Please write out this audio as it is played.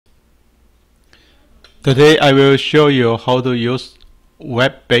Today I will show you how to use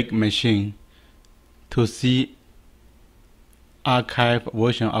Wayback Machine to see archive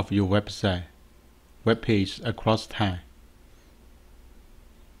version of your website, web page across time.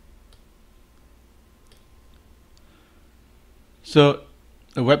 So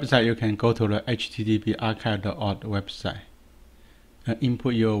the website, you can go to the http archive.org website and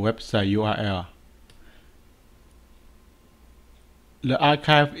input your website URL. The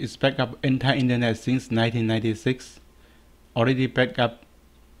archive is backed up entire internet since 1996. Already backed up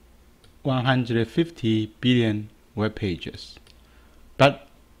 150 billion web pages, but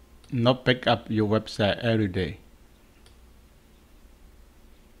not back up your website every day.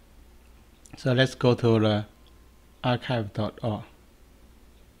 So let's go to the archive.org.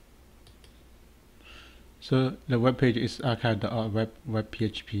 So the web page is archive.org web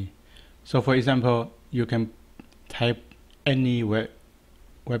PHP. So for example, you can type any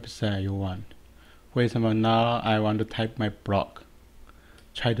website you want. For example, now I want to type my blog.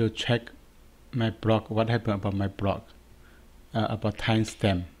 Try to check my blog, what happened about my blog, about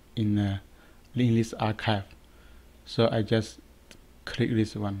timestamp in this archive. So I just click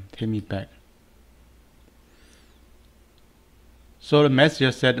this one, take me back. So the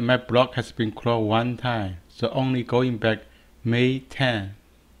message said my blog has been closed one time, so only going back May 10,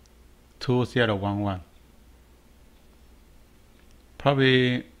 2011.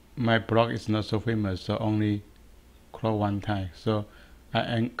 Probably my blog is not so famous, so only close one time. So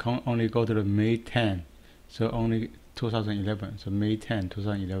I can only go to the May 10, so only 2011. So May 10,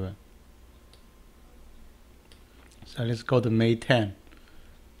 2011. So let's go to May 10,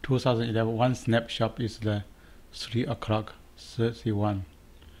 2011. One snapshot is the 3 o'clock 31.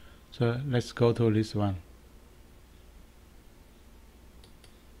 So let's go to this one.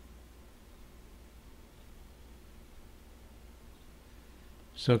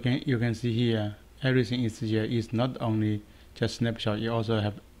 So you can see here, everything is here. It's not only just snapshot, you also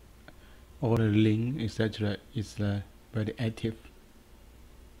have all the link, etc. Is very active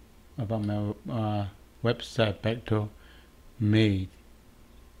about my website back to May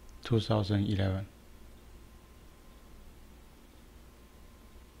 2011.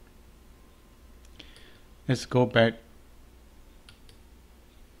 Let's go back.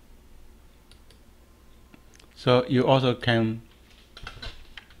 So you also can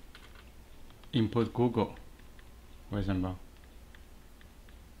input Google, for example.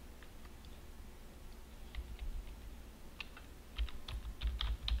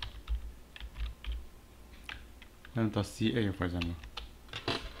 .ca, for example.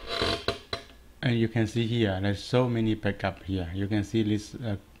 And you can see here, there's so many backup here. You can see this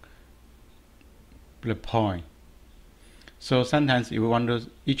the point. So sometimes if you want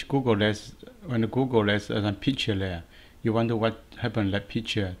to each Google there's when the Google there's a picture there, you wonder what happened to that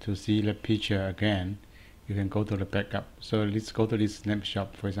picture. To see the picture again, you can go to the backup. So let's go to this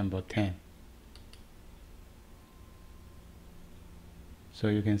snapshot, for example 10. So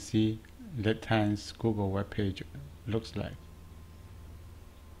you can see that time's Google web page looks like.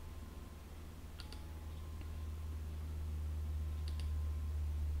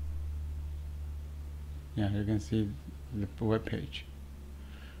 Yeah, you can see the web page.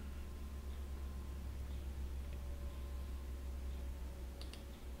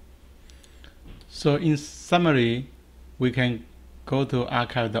 So in summary, we can go to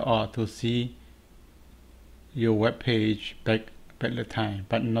archive.org to see your web page back the time,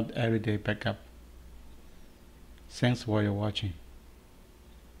 but not everyday backup. Thanks for your watching.